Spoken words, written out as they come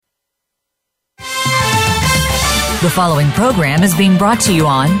The following program is being brought to you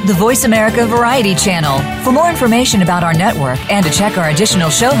on the Voice America Variety Channel. For more information about our network and to check our additional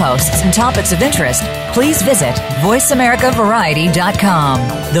show hosts and topics of interest, please visit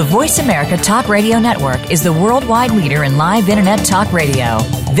voiceamericavariety.com. The Voice America Talk Radio Network is the worldwide leader in live Internet talk radio.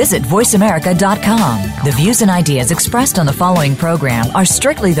 Visit voiceamerica.com. The views and ideas expressed on the following program are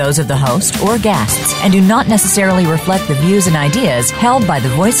strictly those of the host or guests and do not necessarily reflect the views and ideas held by the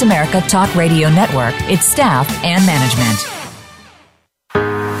Voice America Talk Radio Network, its staff, and management.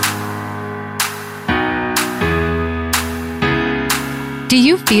 Do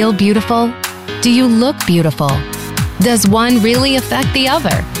you feel beautiful? Do you look beautiful? Does one really affect the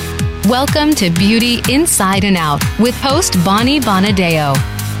other? Welcome to Beauty Inside and Out with host Bonnie Bonadeo.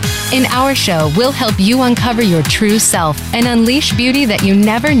 In our show, we'll help you uncover your true self and unleash beauty that you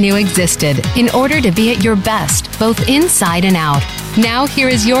never knew existed in order to be at your best, both inside and out. Now, here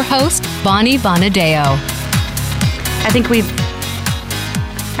is your host, Bonnie Bonadeo. I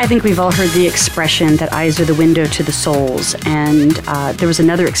think we've all heard the expression that eyes are the window to the souls, and there was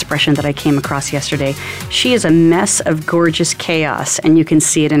another expression that I came across yesterday. She is a mess of gorgeous chaos, and you can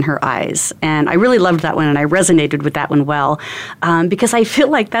see it in her eyes. And I really loved that one, and I resonated with that one well, because I feel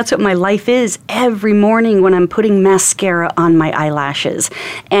like that's what my life is every morning when I'm putting mascara on my eyelashes.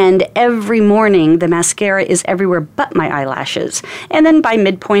 And every morning, the mascara is everywhere but my eyelashes. And then by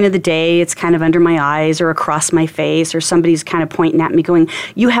midpoint of the day, it's kind of under my eyes or across my face, or somebody's kind of pointing at me going,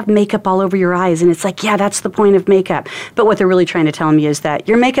 "You have makeup all over your eyes." And it's like, yeah, that's the point of makeup. But what they're really trying to tell me is that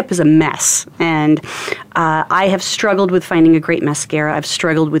your makeup is a mess. And I have struggled with finding a great mascara. I've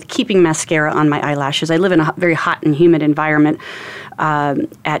struggled with keeping mascara on my eyelashes. I live in a very hot and humid environment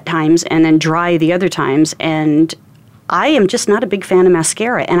at times, and then dry the other times. And I am just not a big fan of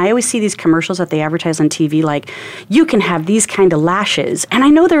mascara. And I always see these commercials that they advertise on TV like, you can have these kind of lashes. And I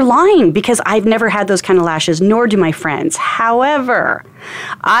know they're lying because I've never had those kind of lashes, nor do my friends. However,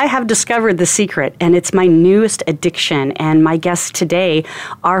 I have discovered the secret, and it's my newest addiction. And my guests today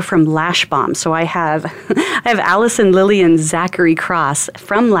are from Lash Balm. So I have Allison Lilly and Zachary Cross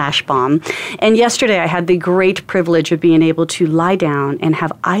from Lash Balm. And yesterday I had the great privilege of being able to lie down and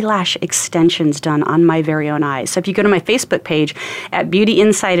have eyelash extensions done on my very own eyes. So if you go to my Facebook page at Beauty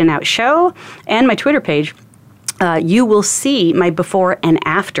Inside and Out Show and my Twitter page, you will see my before and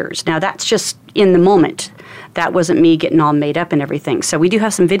afters. Now, that's just in the moment. That wasn't me getting all made up and everything. So we do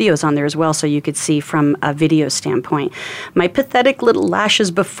have some videos on there as well, so you could see from a video standpoint. My pathetic little lashes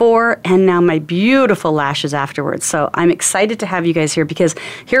before, and now my beautiful lashes afterwards. So I'm excited to have you guys here, because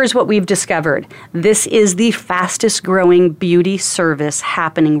here's what we've discovered. This is the fastest growing beauty service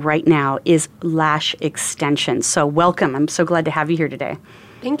happening right now, is lash extensions. So welcome. I'm so glad to have you here today.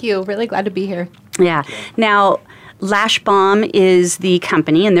 Thank you. Really glad to be here. Yeah. Now, Lash Balm is the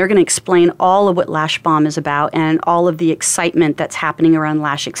company, and they're going to explain all of what Lash Balm is about and all of the excitement that's happening around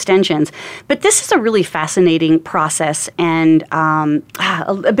lash extensions. But this is a really fascinating process, and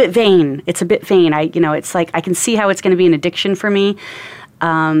a bit vain. It's a bit vain. It's like I can see how it's going to be an addiction for me.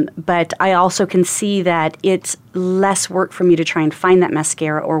 But I also can see that it's less work for me to try and find that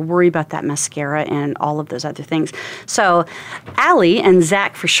mascara or worry about that mascara and all of those other things. So Allie and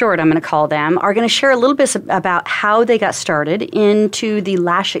Zach, for short, I'm going to call them, are going to share a little bit about how they got started into the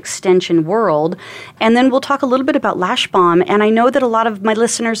lash extension world. And then we'll talk a little bit about Lash Balm. And I know that a lot of my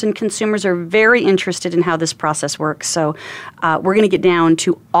listeners and consumers are very interested in how this process works. So we're going to get down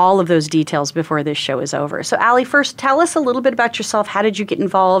to all of those details before this show is over. So Allie, first, tell us a little bit about yourself. How did you get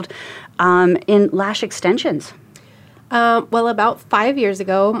involved in lash extensions? Well, about 5 years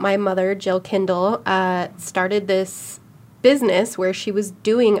ago, my mother, Jill Kindle, started this business where she was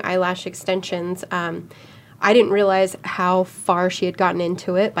doing eyelash extensions. I didn't realize how far she had gotten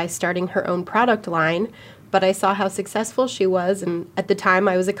into it by starting her own product line, but I saw how successful she was, and at the time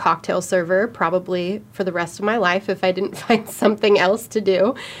I was a cocktail server, probably for the rest of my life if I didn't find something else to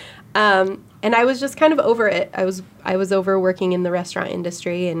do. And I was just kind of over it. I was over working in the restaurant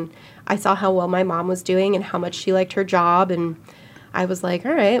industry, and I saw how well my mom was doing and how much she liked her job, and I was like,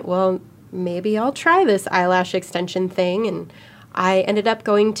 all right, well, maybe I'll try this eyelash extension thing. And I ended up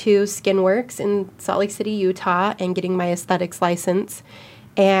going to Skinworks in Salt Lake City, Utah, and getting my aesthetics license.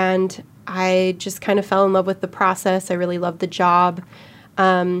 And I just kind of fell in love with the process. I really loved the job.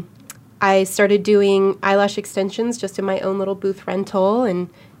 I started doing eyelash extensions just in my own little booth rental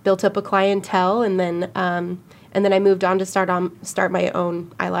and built up a clientele, and then I moved on to start my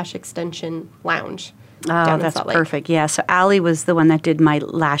own eyelash extension lounge. Oh, that's perfect. Yeah, so Allie was the one that did my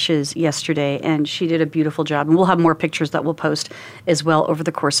lashes yesterday, and she did a beautiful job. And we'll have more pictures that we'll post as well over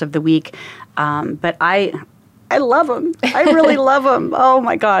the course of the week. But I I love them. I really love them. Oh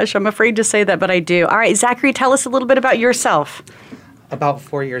my gosh, I'm afraid to say that, but I do. All right, Zachary, tell us a little bit about yourself. About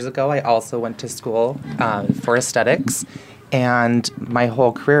 4 years ago, I also went to school for aesthetics. And my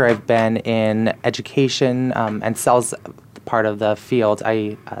whole career, I've been in education and sales part of the field.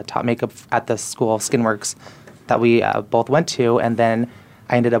 I taught makeup at the school, Skinworks, that we both went to. And then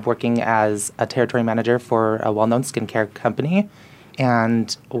I ended up working as a territory manager for a well-known skincare company.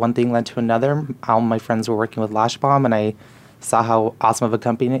 And one thing led to another. All my friends were working with Lash Balm, and I saw how awesome of a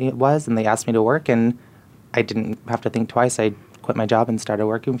company it was, and they asked me to work, and I didn't have to think twice. I quit my job and started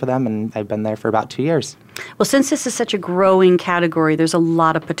working for them, and I've been there for about 2 years. Well, since this is such a growing category, there's a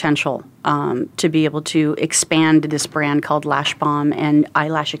lot of potential to be able to expand this brand called Lash Balm and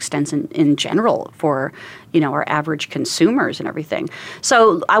eyelash extension in general for, our average consumers and everything.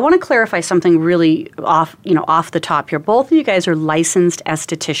 So I want to clarify something really off the top here. Both of you guys are licensed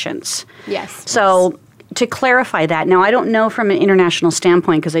estheticians. Yes. So to clarify that, now I don't know from an international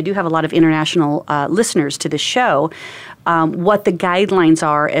standpoint, because I do have a lot of international listeners to this show, what the guidelines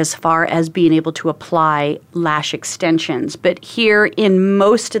are as far as being able to apply lash extensions. But here in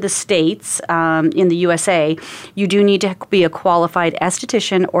most of the states in the USA, you do need to be a qualified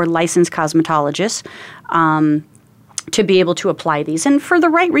esthetician or licensed cosmetologist to be able to apply these. And for the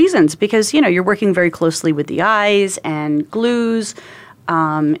right reasons, because, you're working very closely with the eyes and glues,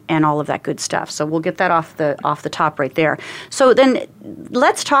 and all of that good stuff. So we'll get that off the top right there. So then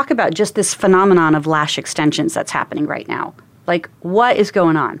let's talk about just this phenomenon of lash extensions that's happening right now. Like, what is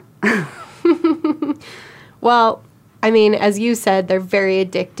going on? Well, I mean, as you said, they're very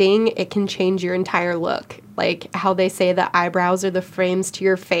addicting. It can change your entire look. Like how they say the eyebrows are the frames to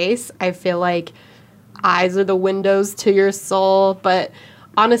your face. I feel like eyes are the windows to your soul, but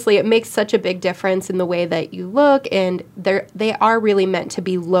honestly, it makes such a big difference in the way that you look, and they are really meant to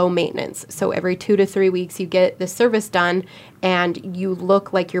be low maintenance. So every 2 to 3 weeks, you get the service done, and you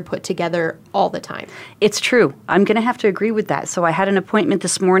look like you're put together all the time. It's true. I'm going to have to agree with that. So I had an appointment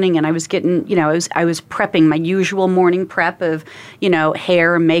this morning, and I was getting, I was prepping my usual morning prep of,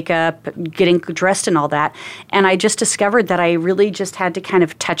 hair, makeup, getting dressed and all that. And I just discovered that I really just had to kind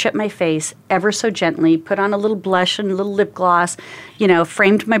of touch up my face ever so gently, put on a little blush and a little lip gloss,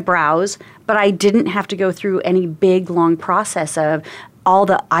 framed my brows, but I didn't have to go through any big, long process of all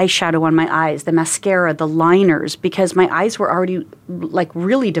the eyeshadow on my eyes, the mascara, the liners, because my eyes were already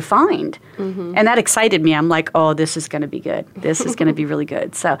really defined. Mm-hmm. And that excited me. I'm like, oh, this is going to be good. This is going to be really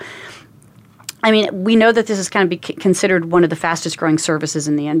good. So, I mean, we know that this is going to be considered one of the fastest growing services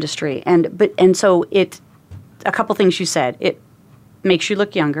in the industry. And so a couple things you said. It makes you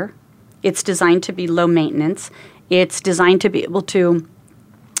look younger. It's designed to be low maintenance. It's designed to be able to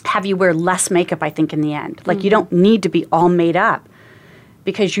have you wear less makeup, I think, in the end. Like, you don't need to be all made up,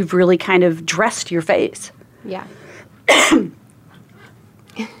 because you've really kind of dressed your face. Yeah.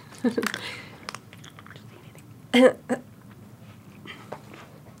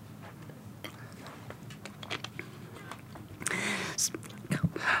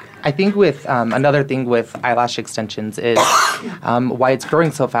 I think with another thing with eyelash extensions is why it's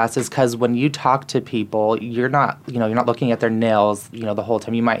growing so fast is because when you talk to people, you're not looking at their nails, the whole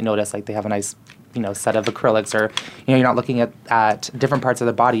time. You might notice like they have a nice set of acrylics, or you're not looking at different parts of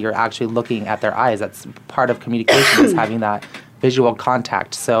the body. You're actually looking at their eyes. That's part of communication is having that visual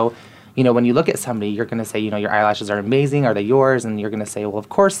contact. So when you look at somebody, you're going to say, your eyelashes are amazing. Are they yours? And you're going to say, well, of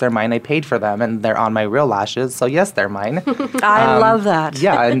course they're mine. I paid for them, and they're on my real lashes. So yes, they're mine. I love that.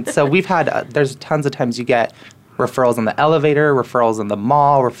 Yeah, and so we've had there's tons of times you get referrals in the elevator, referrals in the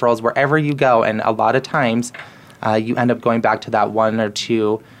mall, referrals wherever you go, and a lot of times you end up going back to that one or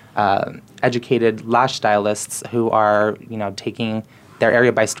two educated lash stylists who are, taking their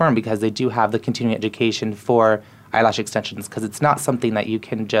area by storm, because they do have the continuing education for eyelash extensions, because it's not something that you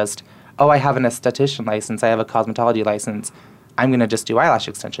can just, I have an esthetician license, I have a cosmetology license, I'm going to just do eyelash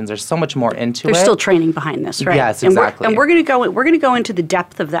extensions. There's so much more into it. There's still training behind this, right? Yes, exactly. And we're going to go into the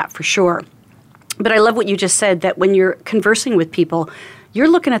depth of that for sure. But I love what you just said, that when you're conversing with people, you're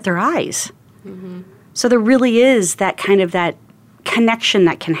looking at their eyes. Mm-hmm. So there really is that kind of that connection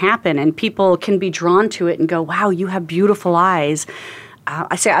that can happen, and people can be drawn to it and go, wow, you have beautiful eyes.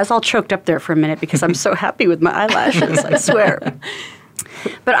 I was all choked up there for a minute because I'm so happy with my eyelashes, I swear.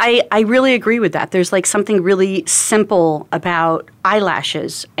 But I really agree with that. There's like something really simple about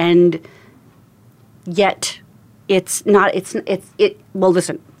eyelashes, and yet it's not, well,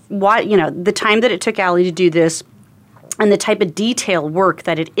 listen, why, the time that it took Allie to do this and the type of detail work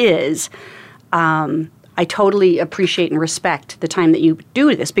that it is, I totally appreciate and respect the time that you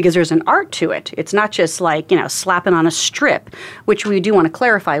do this, because there's an art to it. It's not just like, slapping on a strip, which we do want to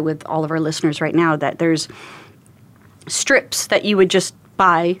clarify with all of our listeners right now, that there's strips that you would just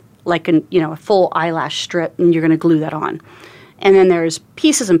buy, like a full eyelash strip, and you're going to glue that on. And then there's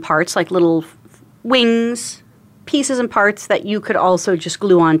pieces and parts, like little wings, pieces and parts that you could also just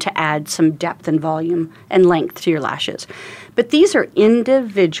glue on to add some depth and volume and length to your lashes. But these are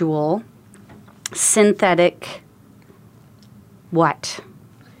individual synthetic what?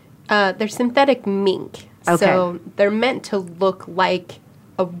 They're synthetic mink. Okay. So they're meant to look like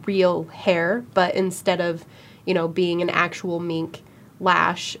a real hair, but instead of, being an actual mink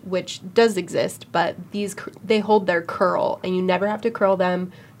lash, which does exist, but they hold their curl, and you never have to curl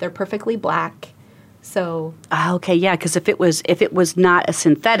them. They're perfectly black. So okay, yeah, because if it was not a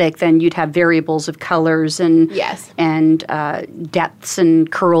synthetic, then you'd have variables of colors and yes, and depths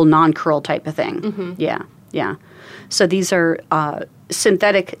and curl, non-curl type of thing. Mm-hmm. Yeah. So these are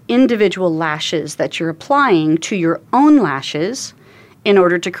synthetic individual lashes that you're applying to your own lashes in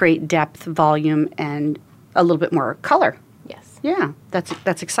order to create depth, volume, and a little bit more color. Yes. Yeah,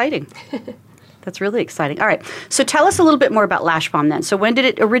 that's exciting. That's really exciting. All right. So tell us a little bit more about Lash Balm then. So when did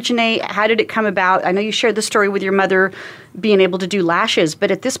it originate? How did it come about? I know you shared the story with your mother being able to do lashes, but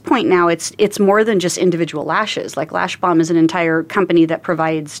at this point now it's more than just individual lashes. Like Lash Balm is an entire company that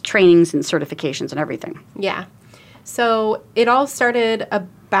provides trainings and certifications and everything. Yeah. So it all started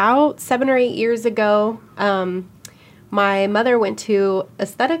about 7 or 8 years ago. My mother went to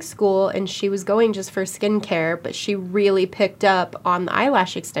aesthetic school, and she was going just for skincare, but she really picked up on the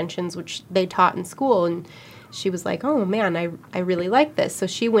eyelash extensions, which they taught in school, and she was like, oh, man, I really like this. So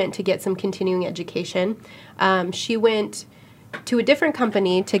she went to get some continuing education. She went to a different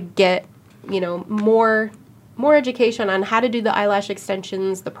company to get, more education on how to do the eyelash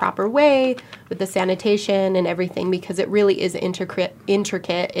extensions the proper way with the sanitation and everything, because it really is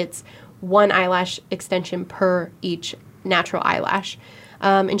intricate. It's one eyelash extension per each natural eyelash.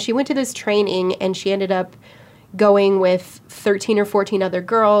 And she went to this training, and she ended up going with 13 or 14 other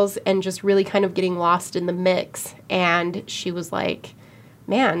girls and just really kind of getting lost in the mix. And she was like,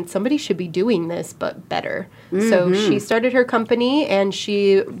 man, somebody should be doing this, but better. Mm-hmm. So she started her company, and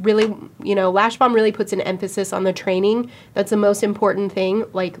she really, Lash Balm really puts an emphasis on the training. That's the most important thing.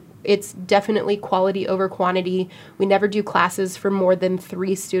 Like, it's definitely quality over quantity. We never do classes for more than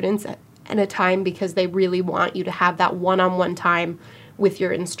 3 students at a time, because they really want you to have that one-on-one time with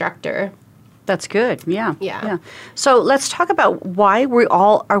your instructor. That's good. Yeah. Yeah. So let's talk about why we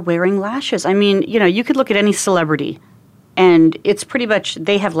all are wearing lashes. I mean, you could look at any celebrity, and it's pretty much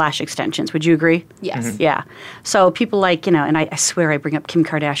they have lash extensions. Would you agree? Yes. Mm-hmm. Yeah. So people like, and I swear I bring up Kim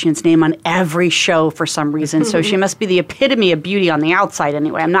Kardashian's name on every show for some reason. So she must be the epitome of beauty on the outside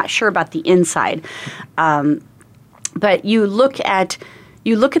anyway. I'm not sure about the inside. But you look at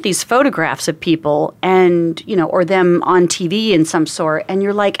these photographs of people and, or them on TV in some sort, and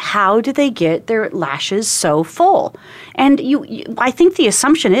you're like, how do they get their lashes so full? And I think the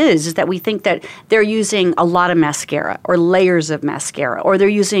assumption is that we think that they're using a lot of mascara or layers of mascara, or they're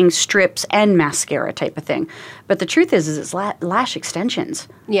using strips and mascara type of thing. But the truth is it's lash extensions.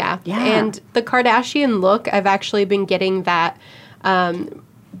 Yeah. And the Kardashian look, I've actually been getting that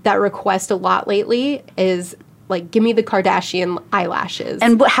request a lot lately, is like, give me the Kardashian eyelashes.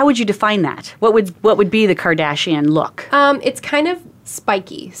 And how would you define that? What would be the Kardashian look? It's kind of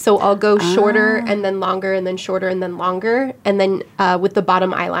spiky. So I'll go shorter and then longer, and then shorter and then longer, and then with the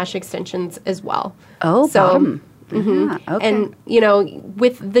bottom eyelash extensions as well. Oh, so, bottom. Mm-hmm. Yeah, okay. And,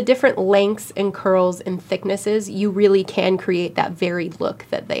 with the different lengths and curls and thicknesses, you really can create that varied look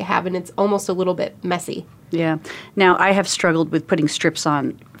that they have, and it's almost a little bit messy. Yeah. Now, I have struggled with putting strips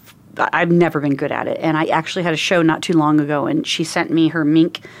on. I've never been good at it. And I actually had a show not too long ago, and she sent me her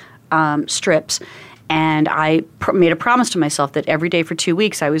mink strips. And I made a promise to myself that every day for 2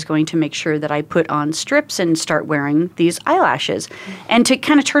 weeks I was going to make sure that I put on strips and start wearing these eyelashes. And to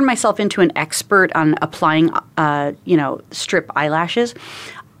kind of turn myself into an expert on applying, strip eyelashes,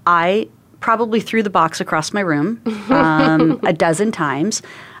 I probably threw the box across my room a dozen times.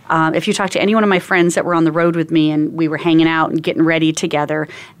 If you talk to any one of my friends that were on the road with me and we were hanging out and getting ready together,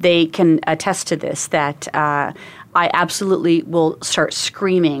 they can attest to this, that I absolutely will start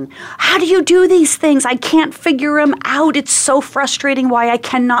screaming, how do you do these things? I can't figure them out. It's so frustrating why I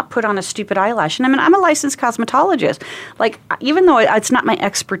cannot put on a stupid eyelash. And I mean, I'm a licensed cosmetologist. Like, even though it's not my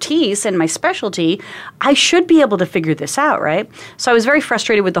expertise and my specialty, I should be able to figure this out, right? So I was very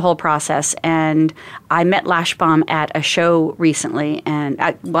frustrated with the whole process, and I met Lash Balm at a show recently, and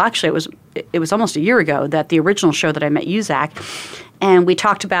actually it was almost a year ago, that the original show that I met you, Zach, and we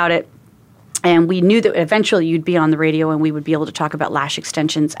talked about it. And we knew that eventually you'd be on the radio and we would be able to talk about lash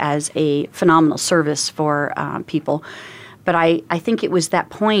extensions as a phenomenal service for people. But I think it was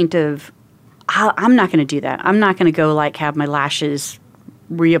that point of, I'm not going to do that. I'm not going to go like have my lashes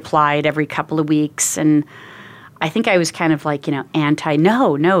reapplied every couple of weeks. And I think I was kind of like,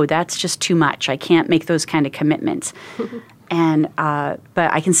 no, that's just too much. I can't make those kind of commitments. And but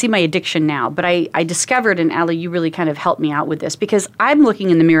I can see my addiction now. But I discovered, and Allie, you really kind of helped me out with this, because I'm looking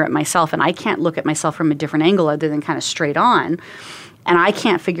in the mirror at myself, and I can't look at myself from a different angle other than kind of straight on. And I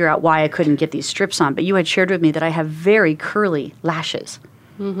can't figure out why I couldn't get these strips on. But you had shared with me that I have very curly lashes.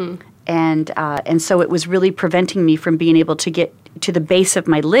 Mm-hmm. And so it was really preventing me from being able to get to the base of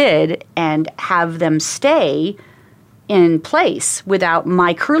my lid and have them stay in place without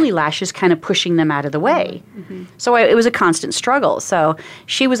my curly lashes kind of pushing them out of the way. Mm-hmm. So it was a constant struggle. So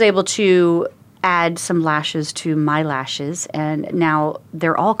she was able to add some lashes to my lashes, and now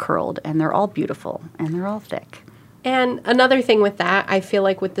they're all curled, and they're all beautiful, and they're all thick. And another thing with that, I feel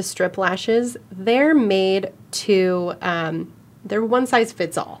like with the strip lashes, they're made to, they're one size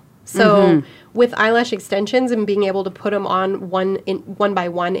fits all. So with eyelash extensions and being able to put them on one by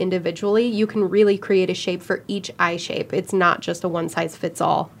one individually, you can really create a shape for each eye shape. It's not just a one size fits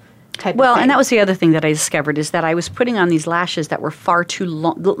all type of thing. Well, and that was the other thing that I discovered, is that I was putting on these lashes that were far too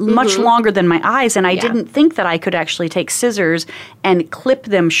long, much longer than my eyes, and I didn't think that I could actually take scissors and clip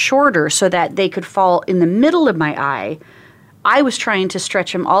them shorter so that they could fall in the middle of my eye. I was trying to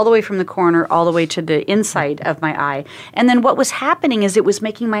stretch them all the way from the corner all the way to the inside of my eye. And then what was happening is it was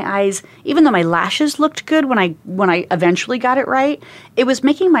making my eyes, even though my lashes looked good when I eventually got it right, it was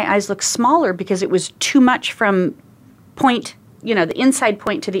making my eyes look smaller because it was too much from point, the inside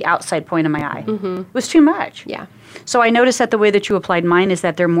point to the outside point of my eye. Mm-hmm. It was too much. Yeah. So I noticed that the way that you applied mine is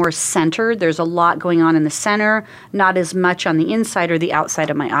that they're more centered. There's a lot going on in the center, not as much on the inside or the outside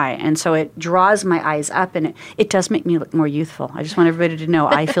of my eye. And so it draws my eyes up, and it does make me look more youthful. I just want everybody to know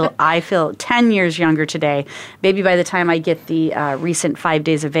I feel 10 years younger today. Maybe by the time I get the recent 5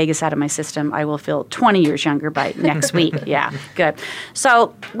 days of Vegas out of my system, I will feel 20 years younger by next week. Yeah, good.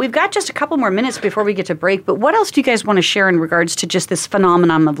 So we've got just a couple more minutes before we get to break, but what else do you guys want to share in regards to just this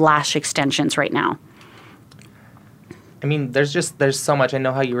phenomenon of lash extensions right now? I mean, there's so much. I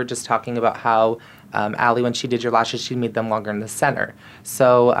know how you were just talking about how Allie, when she did your lashes, she made them longer in the center.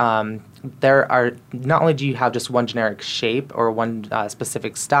 So there are, not only do you have just one generic shape or one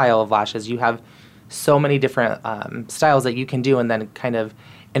specific style of lashes, you have so many different styles that you can do, and then kind of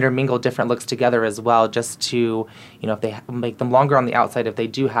intermingle different looks together as well, just to, if they make them longer on the outside, if they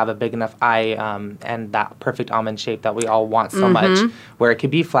do have a big enough eye and that perfect almond shape that we all want so much, where it could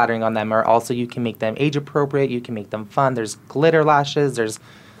be flattering on them, or also you can make them age appropriate, you can make them fun. There's glitter lashes, there's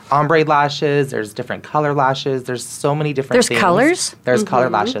ombre lashes, there's different color lashes, there's so many different things. There's colors? There's color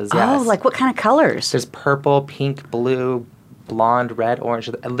lashes, yes. Oh, like what kind of colors? There's purple, pink, blue, blonde, red, orange,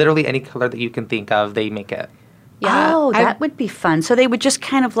 literally any color that you can think of, they make it. Yeah, oh, that would be fun. So they would just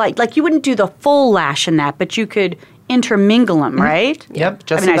kind of like you wouldn't do the full lash in that, but you could intermingle them, right? Yep.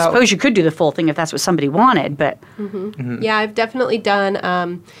 I suppose you could do the full thing if that's what somebody wanted, but... Yeah, I've definitely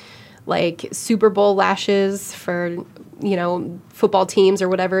done like Super Bowl lashes for, football teams or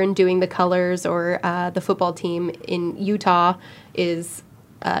whatever, and doing the colors, or the football team in Utah is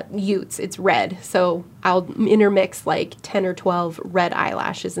Utes. It's red. So I'll intermix like 10 or 12 red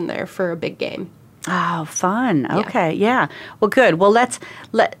eyelashes in there for a big game. Oh, fun. Okay, yeah. Well, good. Well,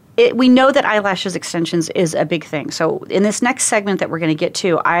 we know that eyelashes extensions is a big thing. So in this next segment that we're going to get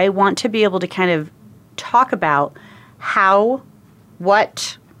to, I want to be able to kind of talk about how,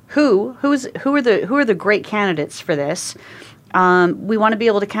 what, who are the great candidates for this. We want to be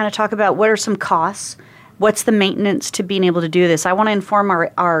able to kind of talk about what are some costs, what's the maintenance to being able to do this. I want to inform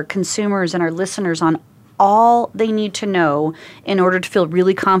our consumers and our listeners on all they need to know in order to feel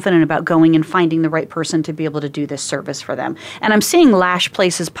really confident about going and finding the right person to be able to do this service for them. And I'm seeing lash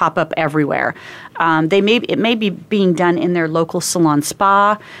places pop up everywhere. It may be being done in their local salon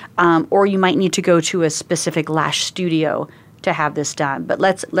spa, or you might need to go to a specific lash studio to have this done. But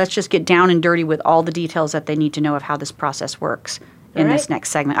let's just get down and dirty with all the details that they need to know of how this process works in this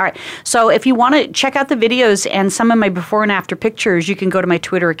next segment. All right. So if you want to check out the videos and some of my before and after pictures, you can go to my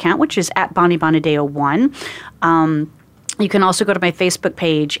Twitter account, which is at BonnieBonadeo1. You can also go to my Facebook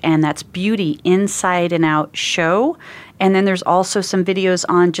page, and that's Beauty Inside and Out Show. And then there's also some videos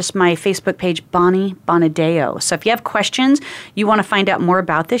on just my Facebook page, Bonnie Bonadeo. So if you have questions, you want to find out more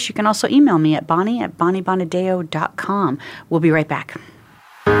about this, you can also email me at bonnie@bonniebonadeo.com. We'll be right back.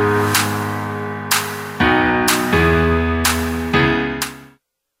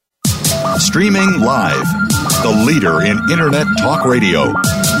 Streaming live, the leader in Internet talk radio,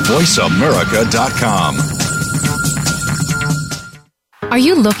 VoiceAmerica.com. Are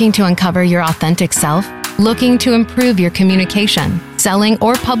you looking to uncover your authentic self? Looking to improve your communication? selling,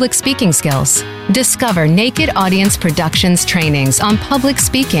 or public speaking skills. Discover Naked Audience Productions trainings on public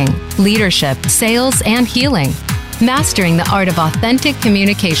speaking, leadership, sales, and healing. Mastering the art of authentic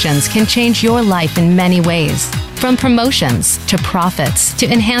communications can change your life in many ways. From promotions to profits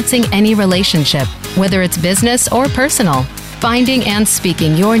to enhancing any relationship, whether it's business or personal. Finding and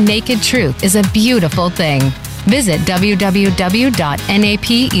speaking your naked truth is a beautiful thing. Visit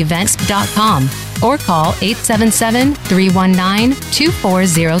www.napevents.com or call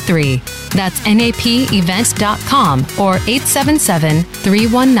 877-319-2403. That's napevents.com or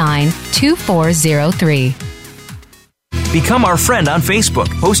 877-319-2403. Become our friend on Facebook.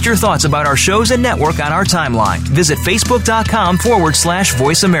 Post your thoughts about our shows and network on our timeline. Visit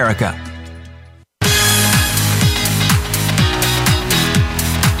facebook.com/Voice America.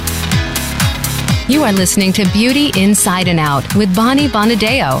 You are listening to Beauty Inside and Out with Bonnie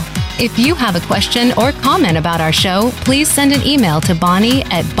Bonadeo. If you have a question or comment about our show, please send an email to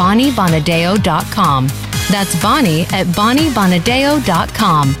bonnie@bonniebonadeo.com. That's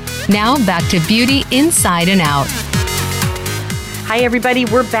bonnie@bonniebonadeo.com. Now back to Beauty Inside and Out. Hi, everybody.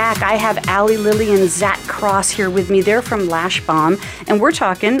 We're back. I have Allie Lilly and Zach Cross here with me. They're from Lash Bomb, and we're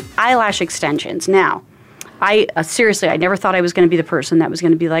talking eyelash extensions. Now, seriously, I never thought I was going to be the person that was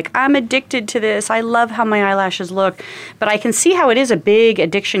going to be like, I'm addicted to this. I love how my eyelashes look. But I can see how it is a big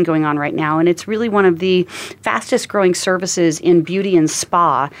addiction going on right now, and it's really one of the fastest growing services in beauty and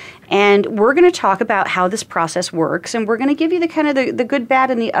spa. And we're going to talk about how this process works, and we're going to give you the kind of the good,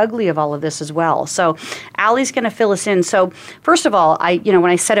 bad, and the ugly of all of this as well. So Allie's going to fill us in. So first of all, when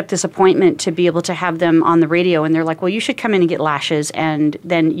I set up this appointment to be able to have them on the radio, and they're like, well, you should come in and get lashes, and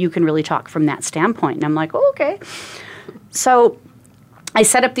then you can really talk from that standpoint. And I'm like, oh, okay. So I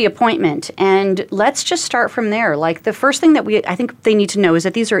set up the appointment, and let's just start from there. Like, the first thing that I think they need to know is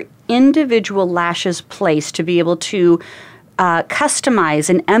that these are individual lashes placed to be able to customize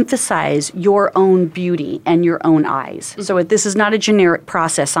and emphasize your own beauty and your own eyes. Mm-hmm. So this is not a generic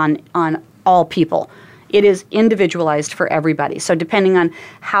process on all people. It is individualized for everybody. So depending on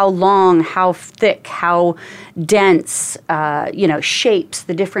how long, how thick, how dense, shapes,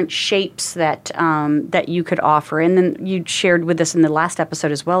 the different shapes that you could offer. And then you shared with us in the last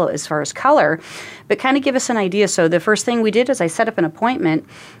episode as well as far as color, but kind of give us an idea. So the first thing we did is I set up an appointment,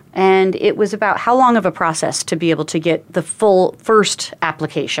 and it was about how long of a process to be able to get the full first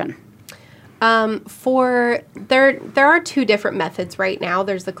application. There are two different methods right now.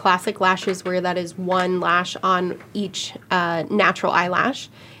 There's the classic lashes, where that is one lash on each natural eyelash.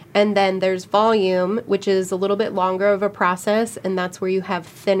 And then there's volume, which is a little bit longer of a process, and that's where you have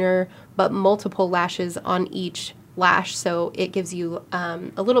thinner but multiple lashes on each lash. So it gives you a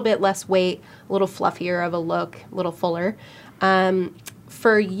little bit less weight, a little fluffier of a look, a little fuller.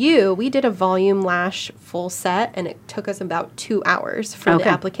 For you, we did a volume lash full set, and it took us about 2 hours for the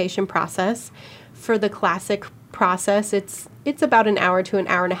application process. For the classic process, it's about an hour to an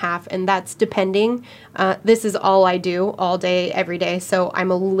hour and a half, and that's depending. This is all I do all day, every day, so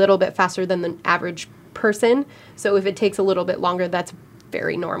I'm a little bit faster than the average person. So if it takes a little bit longer, that's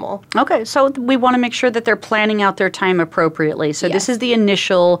very normal. Okay, so we want to make sure that they're planning out their time appropriately. So this is the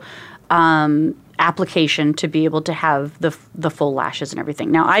initial application to be able to have the full lashes and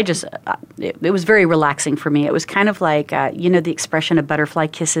everything. Now, it was very relaxing for me. It was kind of like, the expression of butterfly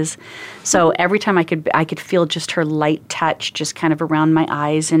kisses. So every time I could feel just her light touch just kind of around my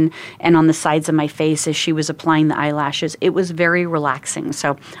eyes and on the sides of my face as she was applying the eyelashes. It was very relaxing.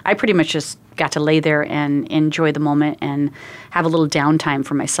 So I pretty much just got to lay there and enjoy the moment and have a little downtime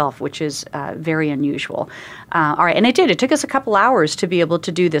for myself, which is very unusual. All right, and it did. It took us a couple hours to be able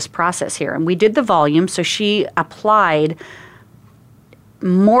to do this process here. And we did the volume, so she applied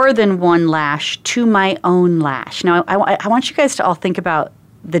more than one lash to my own lash. Now, I want you guys to all think about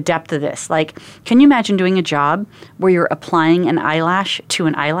the depth of this. Like, can you imagine doing a job where you're applying an eyelash to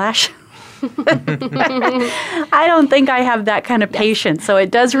an eyelash? I don't think I have that kind of patience. So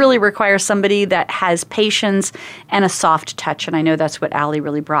it does really require somebody that has patience and a soft touch, and I know that's what Allie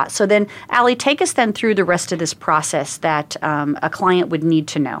really brought. So then, Allie, take us then through the rest of this process that a client would need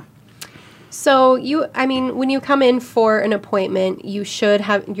to know. So when you come in for an appointment,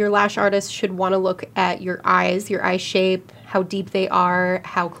 your lash artist should want to look at your eyes, your eye shape, how deep they are,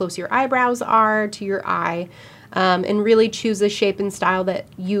 how close your eyebrows are to your eye. And really choose a shape and style that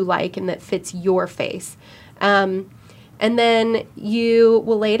you like and that fits your face. And then you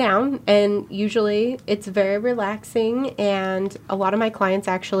will lay down, and usually it's very relaxing, and a lot of my clients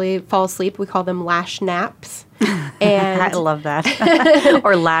actually fall asleep. We call them lash naps. And I love that.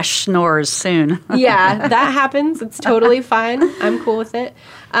 Or lash snores soon. Yeah, that happens. It's totally fine. I'm cool with it.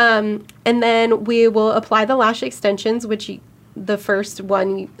 And then we will apply the lash extensions, which the first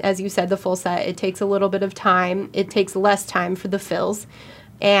one, as you said, the full set, it takes a little bit of time. It takes less time for the fills.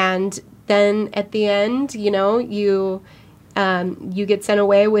 And then at the end, you get sent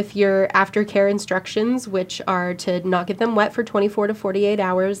away with your aftercare instructions, which are to not get them wet for 24 to 48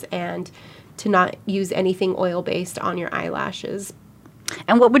 hours and to not use anything oil-based on your eyelashes.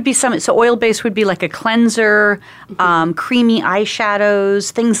 And what would be so oil-based would be like a cleanser, creamy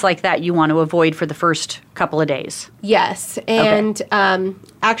eyeshadows, things like that you want to avoid for the first couple of days. Yes, and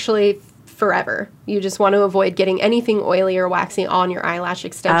actually forever. You just want to avoid getting anything oily or waxy on your eyelash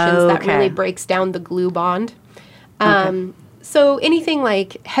extensions. That really breaks down the glue bond. So anything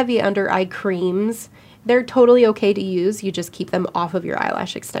like heavy under eye creams, they're totally okay to use. You just keep them off of your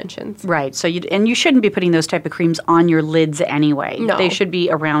eyelash extensions. Right. So you shouldn't be putting those type of creams on your lids anyway. No. They should be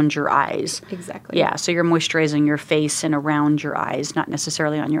around your eyes. Exactly. Yeah. So you're moisturizing your face and around your eyes, not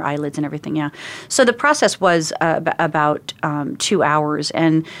necessarily on your eyelids and everything. Yeah. So the process was about 2 hours,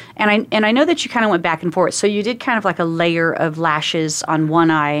 and I know that you kind of went back and forth. So you did kind of like a layer of lashes on one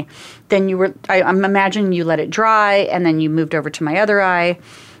eye. Then I'm imagining you let it dry, and then you moved over to my other eye.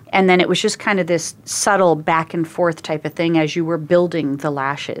 And then it was just kind of this subtle back and forth type of thing as you were building the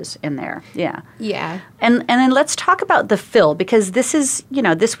lashes in there. Yeah. Yeah. And then let's talk about the fill, because this is,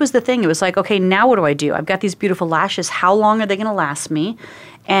 this was the thing. It was like, okay, now what do I do? I've got these beautiful lashes. How long are they going to last me?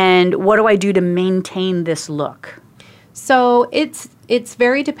 And what do I do to maintain this look? So it's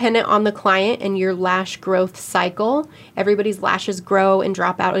very dependent on the client and your lash growth cycle. Everybody's lashes grow and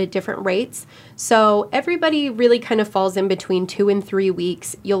drop out at different rates. So everybody really kind of falls in between 2 and 3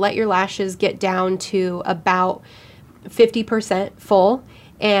 weeks. You'll let your lashes get down to about 50% full,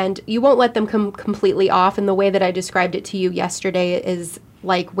 and you won't let them come completely off. And the way that I described it to you yesterday is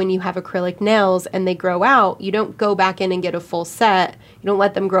like when you have acrylic nails and they grow out, you don't go back in and get a full set. You don't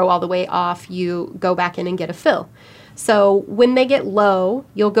let them grow all the way off. You go back in and get a fill. So when they get low,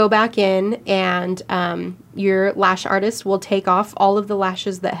 you'll go back in and your lash artist will take off all of the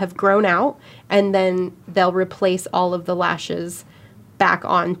lashes that have grown out, and then they'll replace all of the lashes back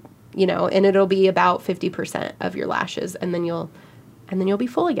on, and it'll be about 50% of your lashes, and then you'll be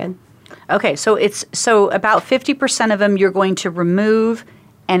full again. Okay, so about 50% of them you're going to remove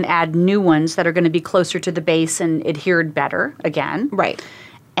and add new ones that are going to be closer to the base and adhered better again. Right.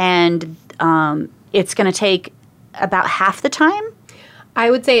 And it's going to take about half the time?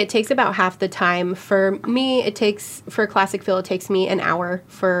 I would say it takes about half the time. For me, for a classic fill, it takes me an hour.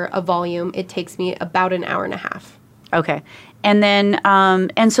 For a volume, it takes me about an hour and a half. Okay. And then,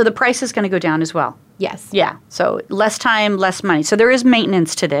 and so the price is going to go down as well? Yes. Yeah. So less time, less money. So there is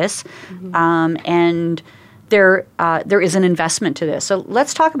maintenance to this, and there is an investment to this. So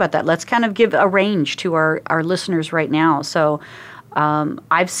let's talk about that. Let's kind of give a range to our listeners right now. So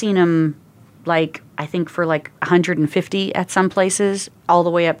I've seen them I think for $150 at some places, all the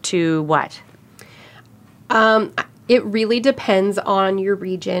way up to what? It really depends on your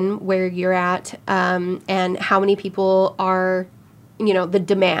region, where you're at, and how many people are, the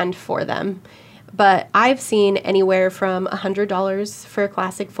demand for them. But I've seen anywhere from $100 for a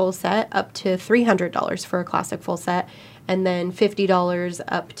classic full set up to $300 for a classic full set, and then $50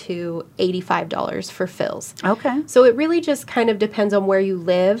 up to $85 for fills. Okay. So it really just kind of depends on where you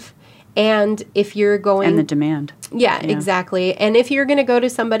live. And if you're going... And the demand. Yeah, exactly. And if you're going to go to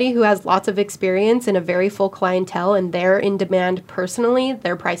somebody who has lots of experience and a very full clientele and they're in demand personally,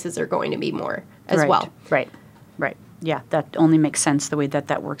 their prices are going to be more as well. Right. Yeah, that only makes sense the way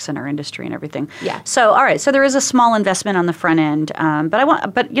that works in our industry and everything. Yeah. So, all right. So there is a small investment on the front end.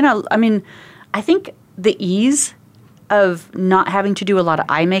 I think the ease of not having to do a lot of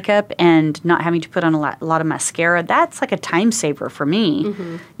eye makeup and not having to put on a lot of mascara, that's like a time saver for me.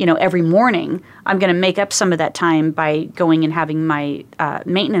 Mm-hmm. Every morning I'm going to make up some of that time by going and having my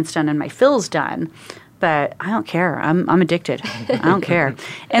maintenance done and my fills done. But I don't care. I'm addicted. I don't care.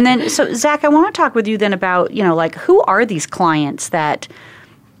 And then, so Zach, I want to talk with you then about, who are these clients that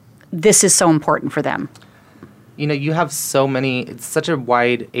this is so important for them? You have it's such a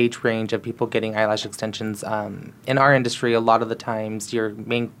wide age range of people getting eyelash extensions. In our industry, a lot of the times your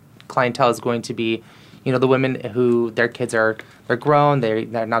main clientele is going to be, the women who their kids they're grown,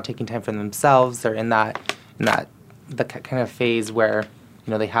 they're now taking time for themselves. They're in the kind of phase where,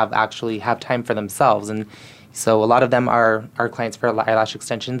 they have time for themselves. And so a lot of them are clients for eyelash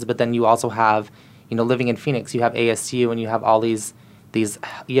extensions, but then you also have, living in Phoenix, you have ASU and you have all these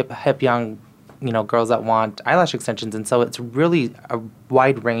hip young girls that want eyelash extensions, and so it's really a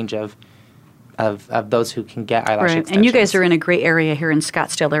wide range of those who can get eyelash extensions. And you guys are in a great area here in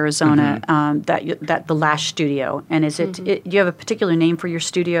Scottsdale, Arizona, that the Lash Studio. And is it? Do you have a particular name for your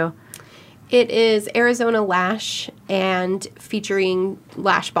studio? It is Arizona Lash, and featuring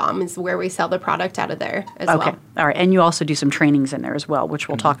Lash Balm is where we sell the product out of there as well. Okay, all right. And you also do some trainings in there as well, which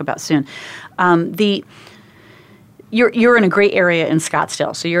we'll talk about soon. You're in a great area in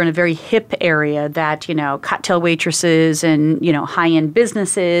Scottsdale, so you're in a very hip area that, cocktail waitresses and, high-end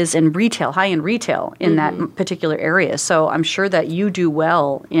businesses and high-end retail in that particular area. So I'm sure that you do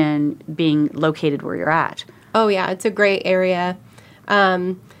well in being located where you're at. Oh, yeah, it's a great area.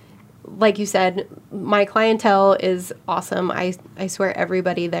 Like you said, my clientele is awesome. I swear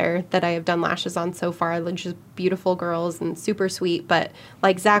everybody there that I have done lashes on so far look just beautiful girls and super sweet. But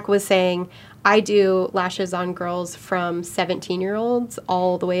like Zach was saying, I do lashes on girls from 17-year-olds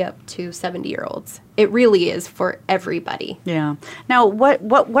all the way up to 70-year-olds. It really is for everybody. Yeah. Now,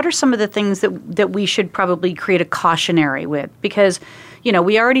 what are some of the things that we should probably create a cautionary with? Because,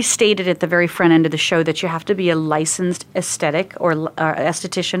 we already stated at the very front end of the show that you have to be a licensed aesthetic or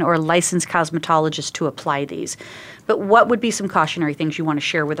esthetician or a licensed cosmetologist to apply these. But what would be some cautionary things you want to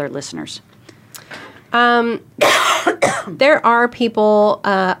share with our listeners? There are people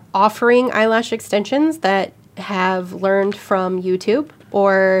offering eyelash extensions that have learned from YouTube,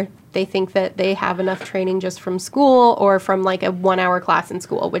 or they think that they have enough training just from school or from like a 1-hour class in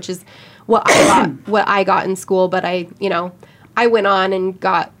school, which is what I got in school. But I went on and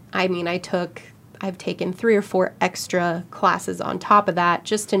I've taken 3 or 4 extra classes on top of that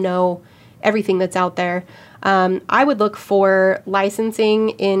just to know everything that's out there. I would look for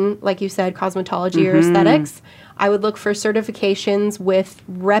licensing in, like you said, cosmetology or aesthetics. I would look for certifications with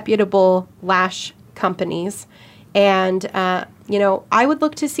reputable lash companies. And, I would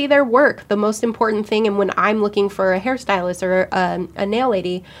look to see their work. The most important thing, and when I'm looking for a hairstylist or a nail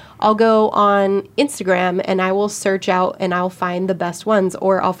lady, I'll go on Instagram and I will search out and I'll find the best ones.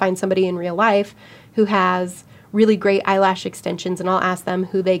 Or I'll find somebody in real life who has really great eyelash extensions, and I'll ask them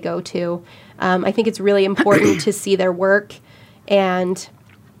who they go to. I think it's really important to see their work, and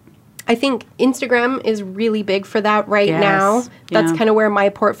I think Instagram is really big for that right now. That's kind of where my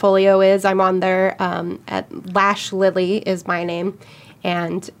portfolio is. I'm on there at Lash Lily is my name,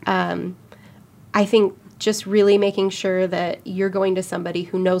 and I think just really making sure that you're going to somebody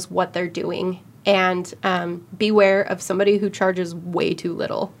who knows what they're doing, and beware of somebody who charges way too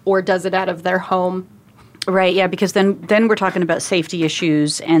little or does it out of their home. Right, yeah, because then we're talking about safety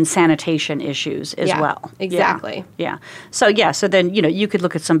issues and sanitation issues as well. Exactly. Yeah. So then, you could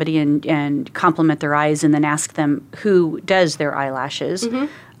look at somebody and compliment their eyes and then ask them who does their eyelashes.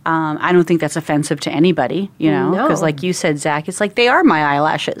 I don't think that's offensive to anybody, because like you said, Zach, it's like they are my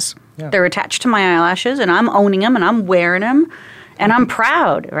eyelashes. Yeah. They're attached to my eyelashes, and I'm owning them, and I'm wearing them. And I'm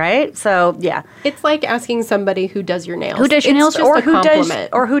proud, right? So, yeah. It's like asking somebody who does your nails. Who does your nails, or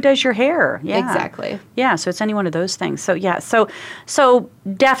who does your hair. Yeah. Exactly. Yeah, so it's any one of those things. So, yeah. So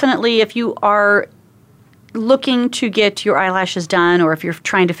definitely if you are looking to get your eyelashes done, or if you're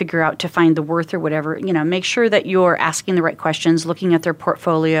trying to figure out to find the worth or whatever, make sure that you're asking the right questions, looking at their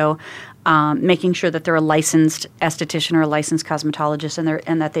portfolio, making sure that they're a licensed esthetician or a licensed cosmetologist,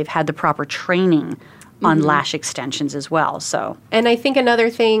 and that they've had the proper training on lash extensions as well. So, and I think another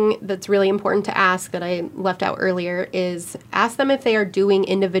thing that's really important to ask that I left out earlier is ask them if they are doing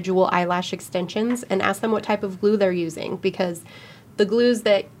individual eyelash extensions, and ask them what type of glue they're using, because the glues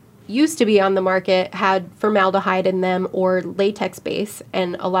that used to be on the market had formaldehyde in them or latex base,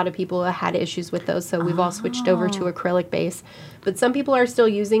 and a lot of people had issues with those, so we've all switched over to acrylic base. But some people are still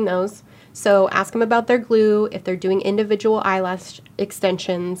using those. So ask them about their glue, if they're doing individual eyelash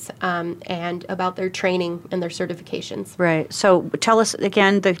extensions, and about their training and their certifications. Right. So tell us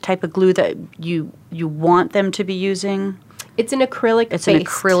again the type of glue that you want them to be using. It's an acrylic-based. It's an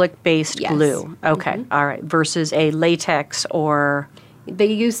acrylic-based glue. Okay. All right. Versus a latex or... They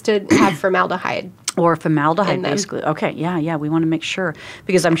used to have formaldehyde. Or formaldehyde-based glue. Okay. Yeah. We want to make sure,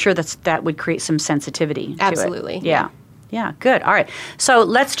 because I'm sure that would create some sensitivity to it. Absolutely. Yeah. Yeah, good. All right. So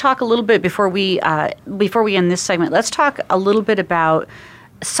let's talk a little bit before we end this segment. Let's talk a little bit about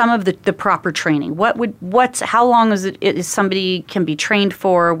some of the proper training. How long is somebody can be trained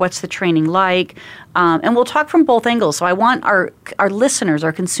for? What's the training like? And we'll talk from both angles. So I want our listeners,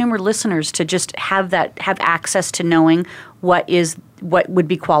 our consumer listeners, to just have access to knowing what would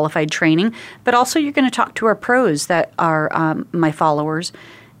be qualified training. But also, you're going to talk to our pros that are my followers,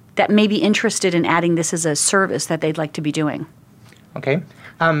 that may be interested in adding this as a service that they'd like to be doing. Okay.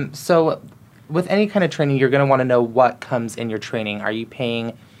 So with any kind of training, you're going to want to know what comes in your training. Are you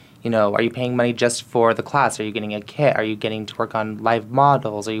paying money just for the class? Are you getting a kit? Are you getting to work on live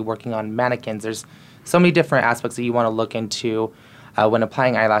models? Are you working on mannequins? There's so many different aspects that you want to look into when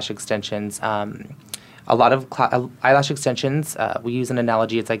applying eyelash extensions. a lot of eyelash extensions, we use an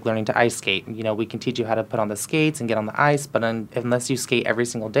analogy. It's like learning to ice skate. We can teach you how to put on the skates and get on the ice, but unless you skate every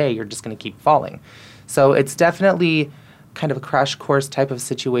single day, you're just going to keep falling. So it's definitely kind of a crash course type of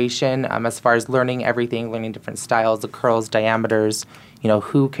situation as far as learning everything, learning different styles, the curls, diameters,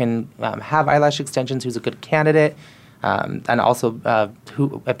 who can have eyelash extensions, who's a good candidate, and also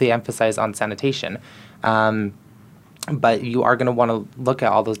who, if they emphasize on sanitation. But you are going to want to look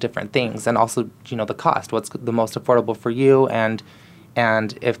at all those different things, and also, the cost. What's the most affordable for you, and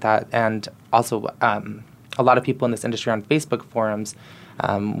if that, and also a lot of people in this industry on Facebook forums,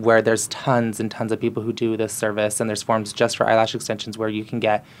 where there's tons and tons of people who do this service, and there's forums just for eyelash extensions where you can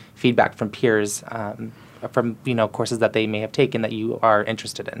get feedback from peers from courses that they may have taken that you are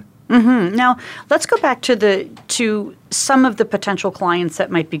interested in. Mm-hmm. Now, let's go back to some of the potential clients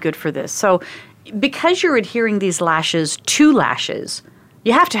that might be good for this. So, because you're adhering these lashes to lashes,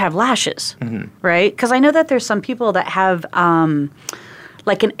 you have to have lashes, right? Because I know that there's some people that have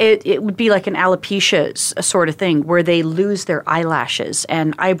it would be like an alopecia sort of thing where they lose their eyelashes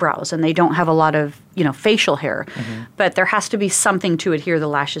and eyebrows and they don't have a lot of facial hair, but there has to be something to adhere the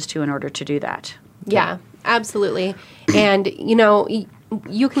lashes to in order to do that. Yeah, absolutely. And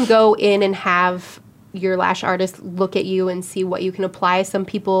you can go in and have your lash artist look at you and see what you can apply. Some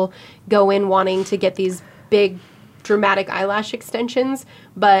people go in wanting to get these big dramatic eyelash extensions,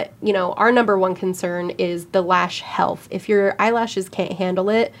 but our number one concern is the lash health. If your eyelashes can't handle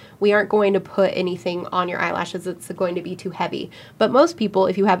it, we aren't going to put anything on your eyelashes that's going to be too heavy. But most people,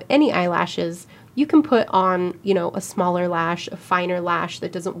 if you have any eyelashes, you can put on, a smaller lash, a finer lash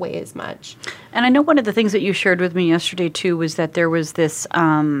that doesn't weigh as much. And I know one of the things that you shared with me yesterday too was that there was this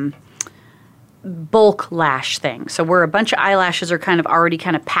bulk lash thing. So where a bunch of eyelashes are kind of already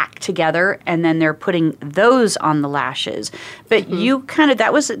kind of packed together, and then they're putting those on the lashes. But you kind of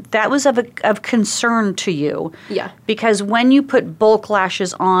that was of concern to you. Yeah. Because when you put bulk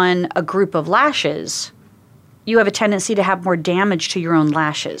lashes on a group of lashes, you have a tendency to have more damage to your own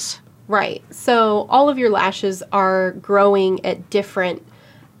lashes. Right. So all of your lashes are growing at different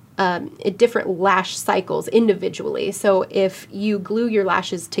lash cycles individually. So if you glue your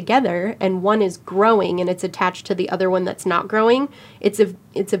lashes together and one is growing and it's attached to the other one that's not growing, it's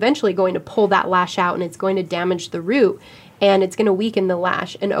eventually going to pull that lash out, and it's going to damage the root, and it's going to weaken the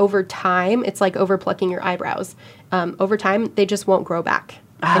lash. And over time, it's like over plucking your eyebrows. Over time, they just won't grow back.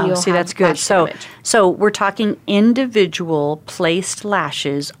 Oh, see, that's good. So we're talking individual placed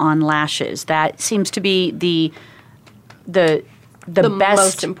lashes on lashes. That seems to be the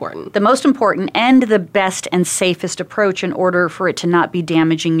best, most important and the best and safest approach in order for it to not be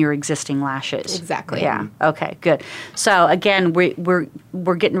damaging your existing lashes. Exactly. Yeah. Okay, good. So again, we're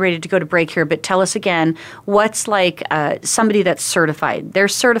getting ready to go to break here, but tell us again, what's like somebody that's certified? They're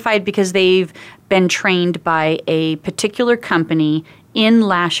certified because they've been trained by a particular company in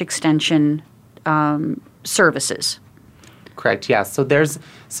lash extension services. Correct, yes.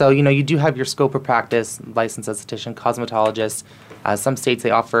 So you do have your scope of practice, licensed esthetician, cosmetologist. Some states,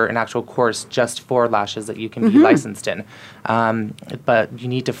 they offer an actual course just for lashes that you can be licensed in. But you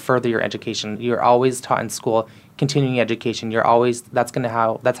need to further your education. You're always taught in school, continuing education. That's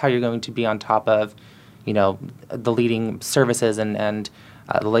how you're going to be on top of, the leading services and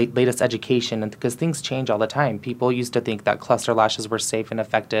the latest education, and because things change all the time. People used to think that cluster lashes were safe and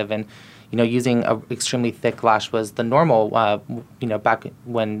effective, and using an extremely thick lash was the normal. Back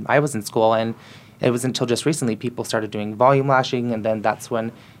when I was in school, and it was until just recently people started doing volume lashing, and then that's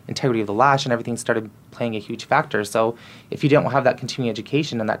when integrity of the lash and everything started playing a huge factor. So if you don't have that continuing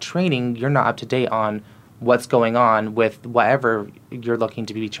education and that training, you're not up to date on what's going on with whatever you're looking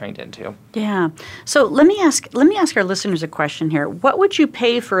to be trained into. Yeah. So let me ask our listeners a question here. What would you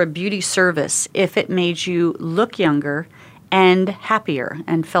pay for a beauty service if it made you look younger and happier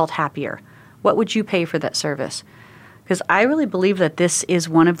and felt happier? What would you pay for that service? Because I really believe that this is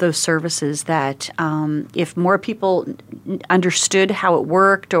one of those services that if more people understood how it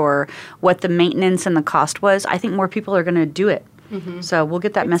worked or what the maintenance and the cost was, I think more people are going to do it. So we'll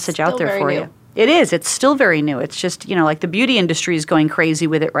get that message out there for you. It is. It's still very new. It's just, like the beauty industry is going crazy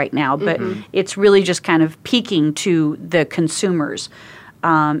with it right now, but it's really just kind of peaking to the consumers.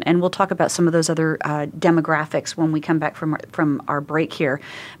 And we'll talk about some of those other demographics when we come back from our break here.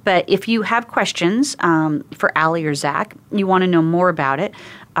 But if you have questions for Allie or Zach, you want to know more about it,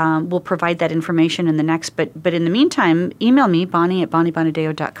 we'll provide that information in the next. But in the meantime, email me, Bonnie at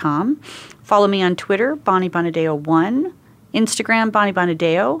BonnieBonadeo.com. Follow me on Twitter, Bonnie Bonadeo1, Instagram, Bonnie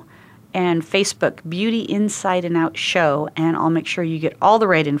Bonadeo, and Facebook, Beauty Inside and Out Show, and I'll make sure you get all the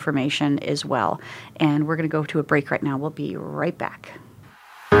right information as well. And we're going to go to a break right now. We'll be right back.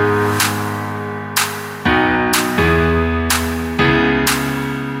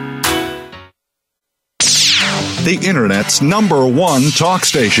 the Internet's #1 talk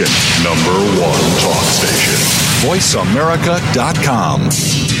station. #1 talk station. VoiceAmerica.com.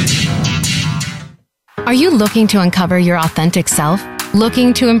 Are you looking to uncover your authentic self?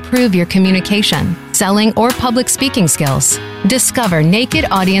 Looking to improve your communication, selling, or public speaking skills? Discover Naked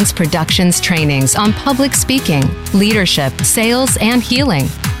Audience Productions trainings on public speaking, leadership, sales, and healing.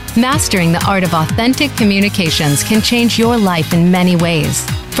 Mastering the art of authentic communications can change your life in many ways.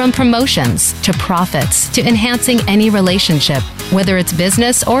 From promotions to profits to enhancing any relationship, whether it's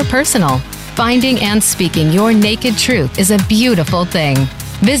business or personal. Finding and speaking your naked truth is a beautiful thing.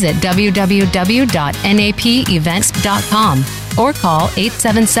 Visit www.napevents.com or call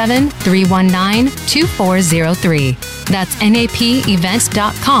 877-319-2403. That's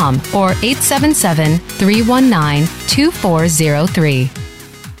napevents.com or 877-319-2403.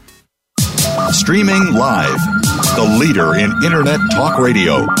 Streaming live, the leader in Internet talk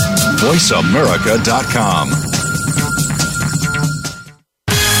radio. VoiceAmerica.com.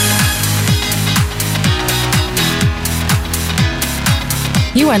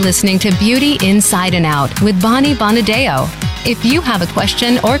 You are listening to Beauty Inside and Out with Bonnie Bonadeo. If you have a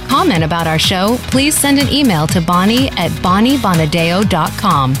question or comment about our show, please send an email to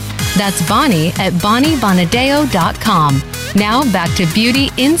bonnie@bonniebonadeo.com. That's bonnie@bonniebonadeo.com. Now back to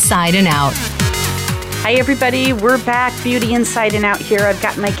Beauty Inside and Out. Hi, everybody. We're back. Beauty Inside and Out here. I've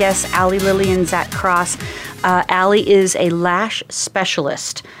got my guests, Allie Lilly and Zach Cross. Allie is a lash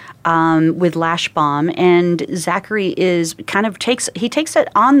specialist with Lash Balm, and Zachary is takes it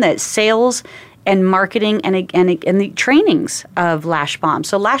on the sales and marketing and the trainings of Lash Balm.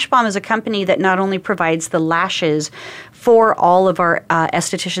 So Lash Balm is a company that not only provides the lashes for all of our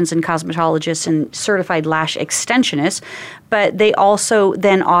estheticians and cosmetologists and certified lash extensionists, but they also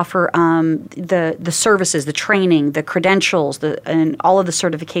then offer the services, the training, the credentials, and all of the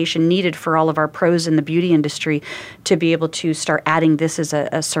certification needed for all of our pros in the beauty industry to be able to start adding this as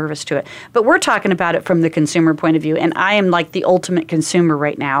a service to it. But we're talking about it from the consumer point of view, and I am like the ultimate consumer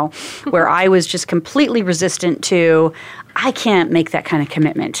right now, where I was just completely resistant to, I can't make that kind of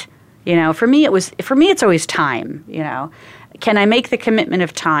commitment. You know, for me it's always time. You know, can I make the commitment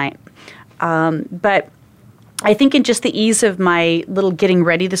of time? But I think in just the ease of my little getting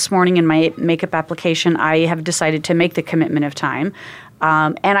ready this morning in my makeup application, I have decided to make the commitment of time.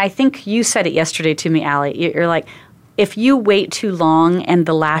 And I think you said it yesterday to me, Allie. You're like, if you wait too long and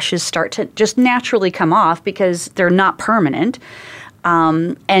the lashes start to just naturally come off because they're not permanent,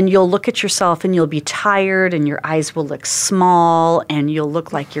 and you'll look at yourself and you'll be tired and your eyes will look small and you'll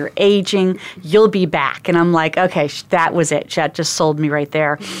look like you're aging, you'll be back. And I'm like, okay, that was it. That just sold me right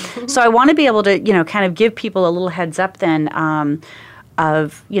there. So I want to be able to, kind of give people a little heads up then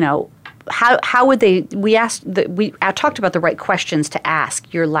of, how would they, I talked about the right questions to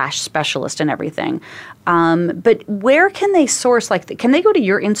ask your lash specialist and everything. But where can they source, can they go to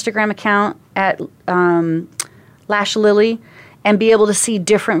your Instagram account at Lash Lily and be able to see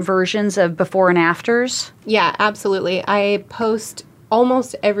different versions of before and afters? Yeah, absolutely. I post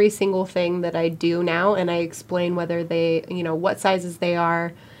almost every single thing that I do now, and I explain whether they, what sizes they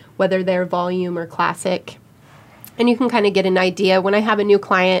are, whether they're volume or classic. And you can kind of get an idea. When I have a new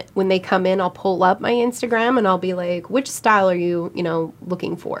client, when they come in, I'll pull up my Instagram and I'll be like, which style are you,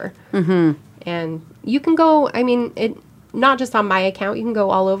 looking for? Mm-hmm. And you can go, not just on my account, you can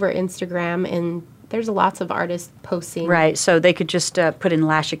go all over Instagram, and there's lots of artists posting. Right, so they could just put in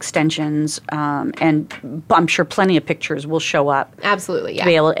lash extensions, and I'm sure plenty of pictures will show up. Absolutely,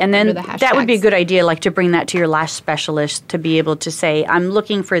 yeah. And then that would be a good idea, to bring that to your lash specialist to be able to say, I'm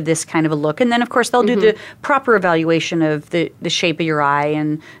looking for this kind of a look. And then, of course, they'll do the proper evaluation of the shape of your eye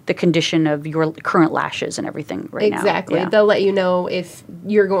and the condition of your current lashes and everything right now. Exactly. Yeah. They'll let you know if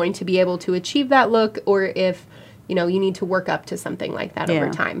you're going to be able to achieve that look or if you need to work up to something like that over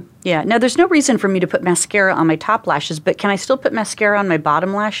time. Yeah. Now, there's no reason for me to put mascara on my top lashes, but can I still put mascara on my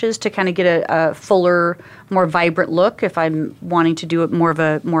bottom lashes to kind of get a fuller, more vibrant look if I'm wanting to do it more of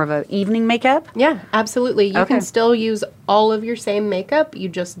a evening makeup? Yeah, absolutely. You can still use all of your same makeup. You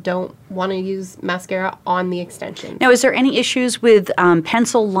just don't want to use mascara on the extensions. Now, is there any issues with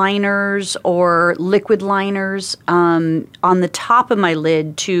pencil liners or liquid liners on the top of my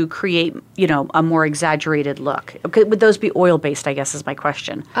lid to create, a more exaggerated look? Okay, would those be oil-based, I guess, is my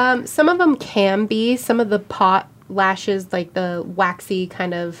question. Some of them can be. Some of the pot lashes, like the waxy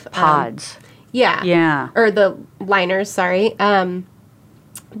kind of... Pods. Yeah. Or the liners, sorry.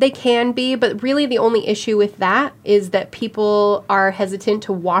 They can be, but really the only issue with that is that people are hesitant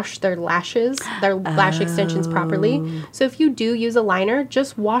to wash their lashes, their lash extensions properly. So if you do use a liner,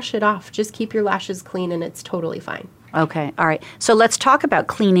 just wash it off. Just keep your lashes clean and it's totally fine. Okay. All right. So let's talk about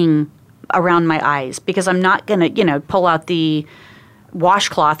cleaning around my eyes, because I'm not going to, pull out the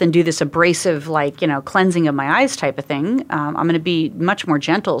washcloth and do this abrasive, cleansing of my eyes type of thing. I'm going to be much more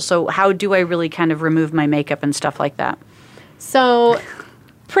gentle. So how do I really kind of remove my makeup and stuff like that? So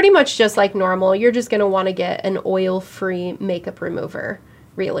pretty much just like normal. You're just going to want to get an oil-free makeup remover,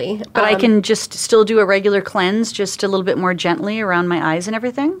 really. But I can just still do a regular cleanse, just a little bit more gently around my eyes and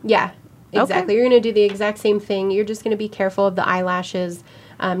everything? Yeah, exactly. Okay. You're going to do the exact same thing. You're just going to be careful of the eyelashes.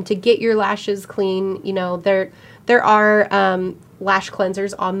 To get your lashes clean, there are lash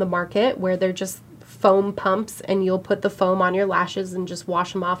cleansers on the market where they're just foam pumps, and you'll put the foam on your lashes and just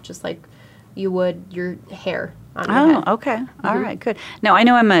wash them off just like you would your hair on your head. Okay. All right, good. Now, I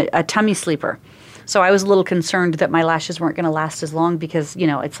know I'm a tummy sleeper, so I was a little concerned that my lashes weren't going to last as long because,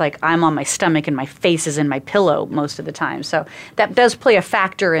 it's like I'm on my stomach and my face is in my pillow most of the time. So that does play a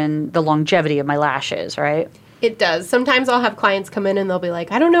factor in the longevity of my lashes, right? It does. Sometimes I'll have clients come in and they'll be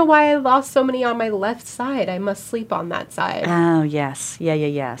like, I don't know why I lost so many on my left side. I must sleep on that side. Oh, yes.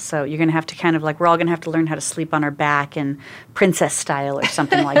 Yeah. So you're going to have to kind of we're all going to have to learn how to sleep on our back and princess style or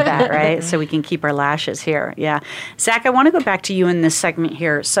something like that, right? So we can keep our lashes here. Yeah. Zach, I want to go back to you in this segment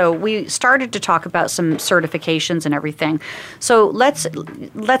here. So we started to talk about some certifications and everything. So let's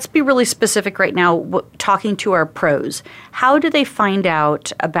be really specific right now, talking to our pros. How do they find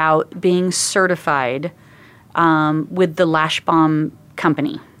out about being certified with the Lash Balm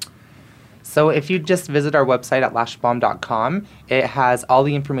company? So if you just visit our website at lashbalm.com, it has all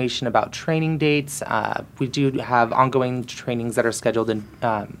the information about training dates. We do have ongoing trainings that are scheduled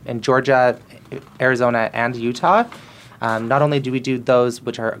in Georgia, Arizona, and Utah. Not only do we do those,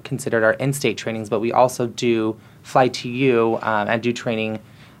 which are considered our in-state trainings, but we also do fly to you and do training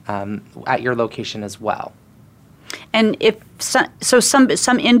at your location as well. And if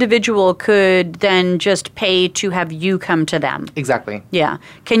some individual could then just pay to have you come to them. Exactly. Yeah.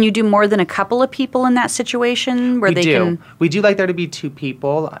 Can you do more than a couple of people in that situation where We do like there to be 2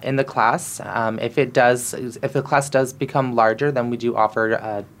 people in the class. If the class does become larger, then we do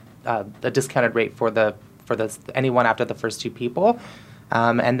offer a discounted rate for anyone after the first 2 people.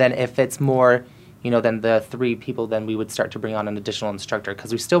 And then if it's more, than the 3 people, then we would start to bring on an additional instructor,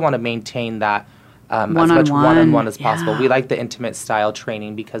 because we still want to maintain that as much one-on-one as possible. We like the intimate style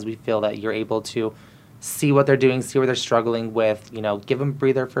training because we feel that you're able to see what they're doing, see where they're struggling with, give them a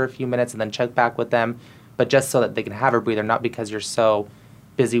breather for a few minutes and then check back with them, but just so that they can have a breather, not because you're so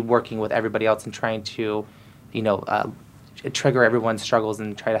busy working with everybody else and trying to, trigger everyone's struggles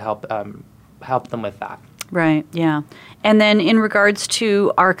and try to help them with that. Right, yeah. And then in regards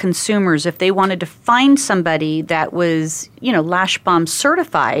to our consumers, if they wanted to find somebody that was, Lash Balm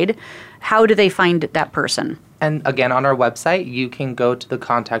certified, how do they find that person? And again, on our website, you can go to the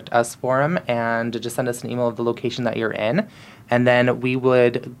Contact Us forum and just send us an email of the location that you're in, and then we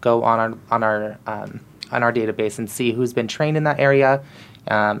would go on our database and see who's been trained in that area,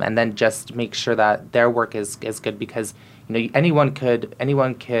 and then just make sure that their work is good, because anyone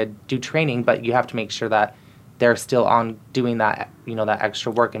could do training, but you have to make sure that they're still on doing that that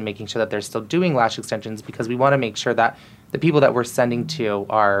extra work and making sure that they're still doing lash extensions, because we want to make sure that the people that we're sending to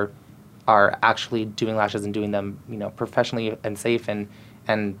are actually doing lashes and doing them, professionally and safe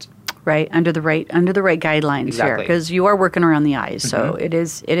and right under the right guidelines here, because you are working around the eyes. So it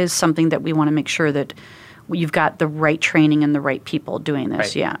is something that we want to make sure that you've got the right training and the right people doing this.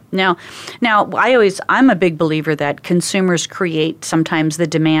 Right. Yeah. Now I'm a big believer that consumers create sometimes the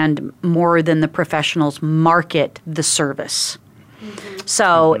demand more than the professionals market the service.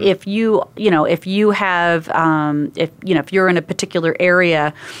 So if you have if you're in a particular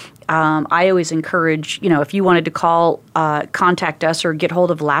area, I always encourage, if you wanted to contact us or get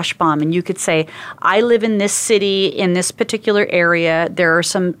hold of Lash Balm, and you could say, I live in this city, in this particular area. There are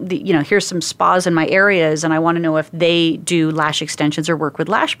here's some spas in my areas, and I want to know if they do lash extensions or work with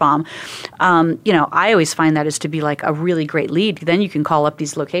Lash Balm. I always find that is to be like a really great lead. Then you can call up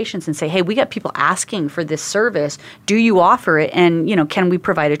these locations and say, hey, we got people asking for this service. Do you offer it? And, can we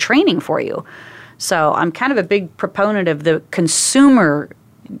provide a training for you? So I'm kind of a big proponent of the consumer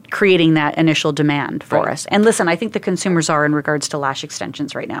creating that initial demand for us. And listen, I think the consumers are in regards to lash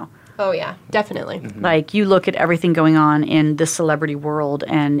extensions right now. Oh, yeah, definitely. Like, you look at everything going on in the celebrity world,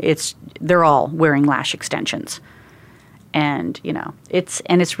 and they're all wearing lash extensions. And,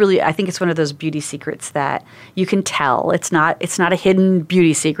 it's really, I think it's one of those beauty secrets that you can tell. It's not a hidden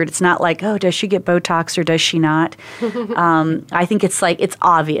beauty secret. It's not like, oh, does she get Botox or does she not? I think it's like, it's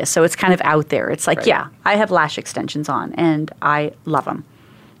obvious. So it's kind of out there. It's like, yeah, I have lash extensions on and I love them.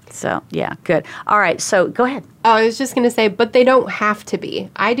 So, yeah, good. All right, so go ahead. Oh, I was just going to say, but they don't have to be.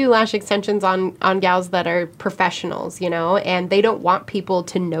 I do lash extensions on gals that are professionals, and they don't want people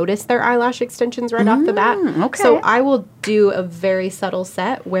to notice their eyelash extensions right off the bat. Okay. So I will do a very subtle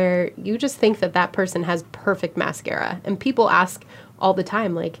set where you just think that person has perfect mascara. And people ask all the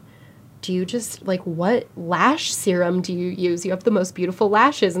time, like, do you just, like, what lash serum do you use? You have the most beautiful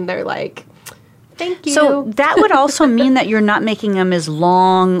lashes. And they're like, thank you. So that would also mean that you're not making them as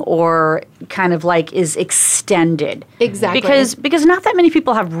long or kind of like is extended. Exactly. Because not that many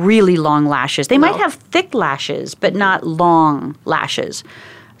people have really long lashes. They might have thick lashes, but not long lashes.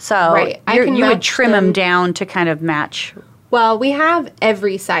 So right. you would trim them down to kind of match. Well, we have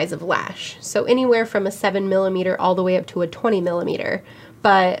every size of lash. So anywhere from a 7 millimeter all the way up to a 20 millimeter.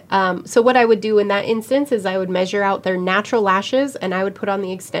 But so what I would do in that instance is I would measure out their natural lashes and I would put on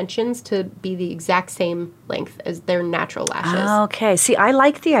the extensions to be the exact same length as their natural lashes. Okay. See, I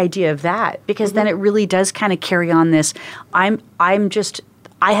like the idea of that because then it really does kind of carry on this. I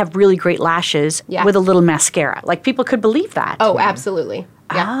have really great lashes with a little mascara. Like people could believe that. Oh, absolutely.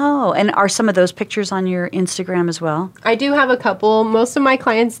 Yeah. Oh, and are some of those pictures on your Instagram as well? I do have a couple. Most of my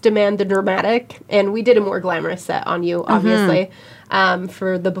clients demand the dramatic, and we did a more glamorous set on you, obviously,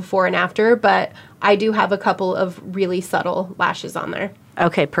 for the before and after, but I do have a couple of really subtle lashes on there.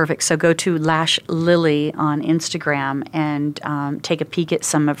 Okay, perfect. So go to Lash Lily on Instagram and take a peek at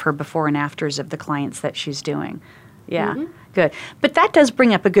some of her before and afters of the clients that she's doing. Yeah, good. But that does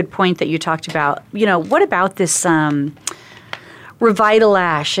bring up a good point that you talked about. What about this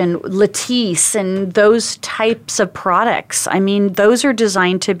Revitalash and Latisse and those types of products? I mean, those are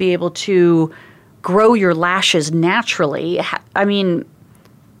designed to be able to grow your lashes naturally. I mean,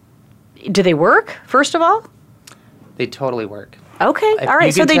 do they work, first of all? They totally work. Okay, all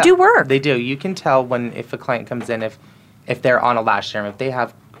right, so they do work. They do. You can tell if a client comes in, if they're on a lash serum, if they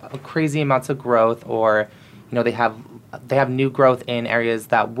have crazy amounts of growth or, they have new growth in areas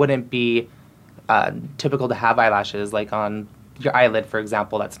that wouldn't be typical to have eyelashes, like on your eyelid, for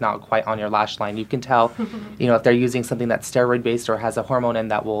example, that's not quite on your lash line. You can tell, if they're using something that's steroid-based or has a hormone in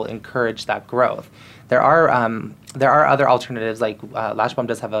that will encourage that growth. There are other alternatives, like Lash Balm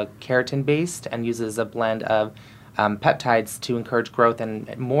does have a keratin-based and uses a blend of peptides to encourage growth, and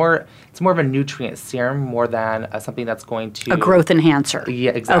it's more of a nutrient serum more than something that's going to... A growth enhancer.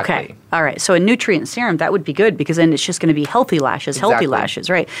 Yeah, exactly. Okay. All right. So a nutrient serum, that would be good because then it's just going to be healthy lashes,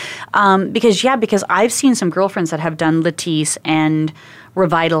 right? Because I've seen some girlfriends that have done Latisse and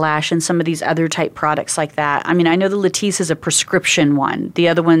Revitalash and some of these other type products like that. I mean, I know the Latisse is a prescription one. The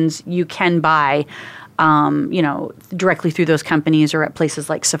other ones you can buy directly through those companies or at places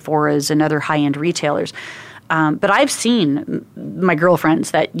like Sephora's and other high-end retailers. But I've seen my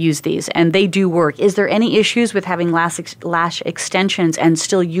girlfriends that use these, and they do work. Is there any issues with having lash extensions and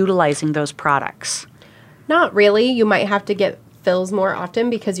still utilizing those products? Not really. You might have to get fills more often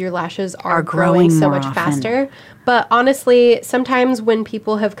because your lashes are growing so much faster. But honestly, sometimes when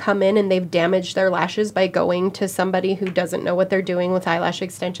people have come in and they've damaged their lashes by going to somebody who doesn't know what they're doing with eyelash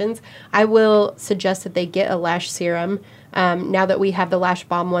extensions, I will suggest that they get a lash serum. Now that we have the Lash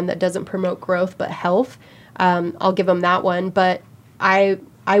Balm one that doesn't promote growth but health, I'll give them that one, but I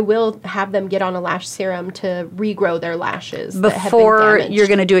will have them get on a lash serum to regrow their lashes before you're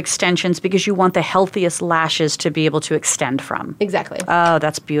going to do extensions because you want the healthiest lashes to be able to extend from. Exactly. Oh,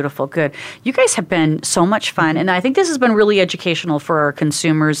 that's beautiful. Good. You guys have been so much fun, and I think this has been really educational for our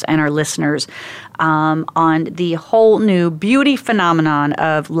consumers and our listeners on the whole new beauty phenomenon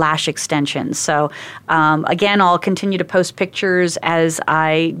of lash extensions. So, again, I'll continue to post pictures as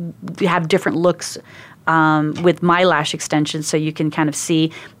I have different looks with my lash extensions, so you can kind of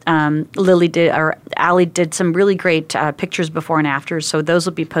see. Allie did some really great pictures before and after, so those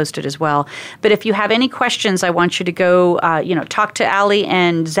will be posted as well. But if you have any questions, I want you to go, talk to Allie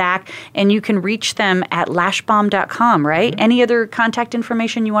and Zach, and you can reach them at lashbalm.com, right? Any other contact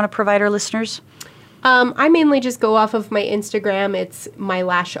information you want to provide our listeners? I mainly just go off of my Instagram. It's my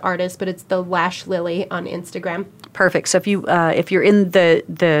lash artist, but it's the Lash Lily on Instagram. Perfect. So if you're in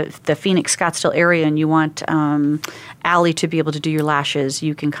the Phoenix Scottsdale area and you want Allie to be able to do your lashes,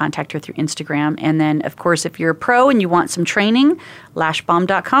 you can contact her through Instagram. And then, of course, if you're a pro and you want some training,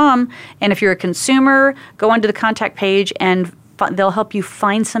 lashbalm.com. And if you're a consumer, go onto the contact page and they'll help you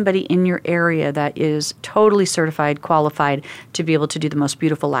find somebody in your area that is totally certified, qualified to be able to do the most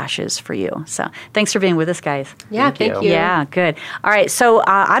beautiful lashes for you. So thanks for being with us, guys. Yeah, thank you. Yeah, good. All right, so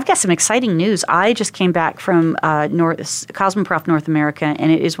I've got some exciting news. I just came back from Cosmoprof North America,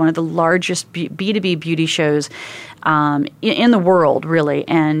 and it is one of the largest B2B beauty shows in the world, really,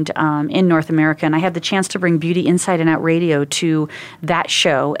 and in North America. And I had the chance to bring Beauty Inside and Out Radio to that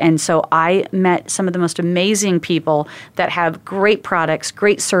show. And so I met some of the most amazing people that have great products,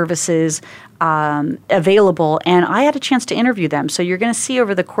 great services, available, and I had a chance to interview them. So you're going to see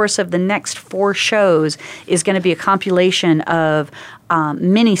over the course of the next 4 shows is going to be a compilation of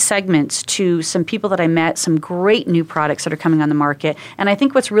mini segments to some people that I met, some great new products that are coming on the market. And I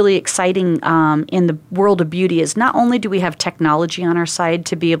think what's really exciting in the world of beauty is not only do we have technology on our side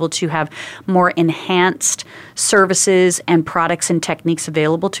to be able to have more enhanced services and products and techniques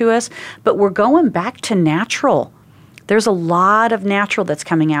available to us, but we're going back to natural. There's a lot of natural that's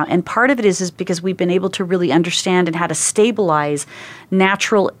coming out, and part of it is because we've been able to really understand and how to stabilize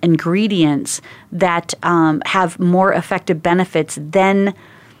natural ingredients that have more effective benefits than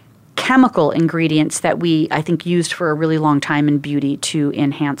chemical ingredients that we, I think, used for a really long time in beauty to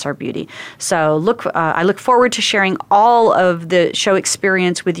enhance our beauty. So I look forward to sharing all of the show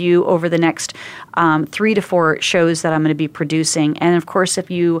experience with you over the next 3 to 4 shows that I'm going to be producing. And of course,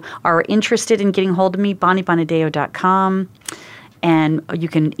 if you are interested in getting hold of me, BonnieBonadeo.com. And you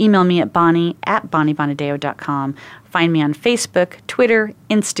can email me at bonnie@bonniebonadeo.com. Find me on Facebook, Twitter,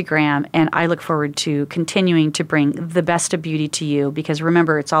 Instagram, and I look forward to continuing to bring the best of beauty to you, because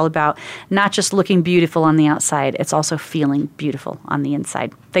remember, it's all about not just looking beautiful on the outside, it's also feeling beautiful on the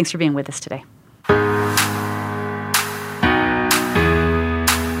inside. Thanks for being with us today.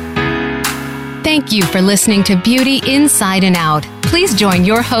 Thank you for listening to Beauty Inside and Out. Please join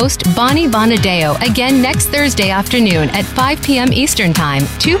your host, Bonnie Bonadeo, again next Thursday afternoon at 5 p.m. Eastern Time,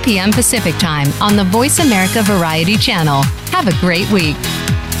 2 p.m. Pacific Time on the Voice America Variety Channel. Have a great week.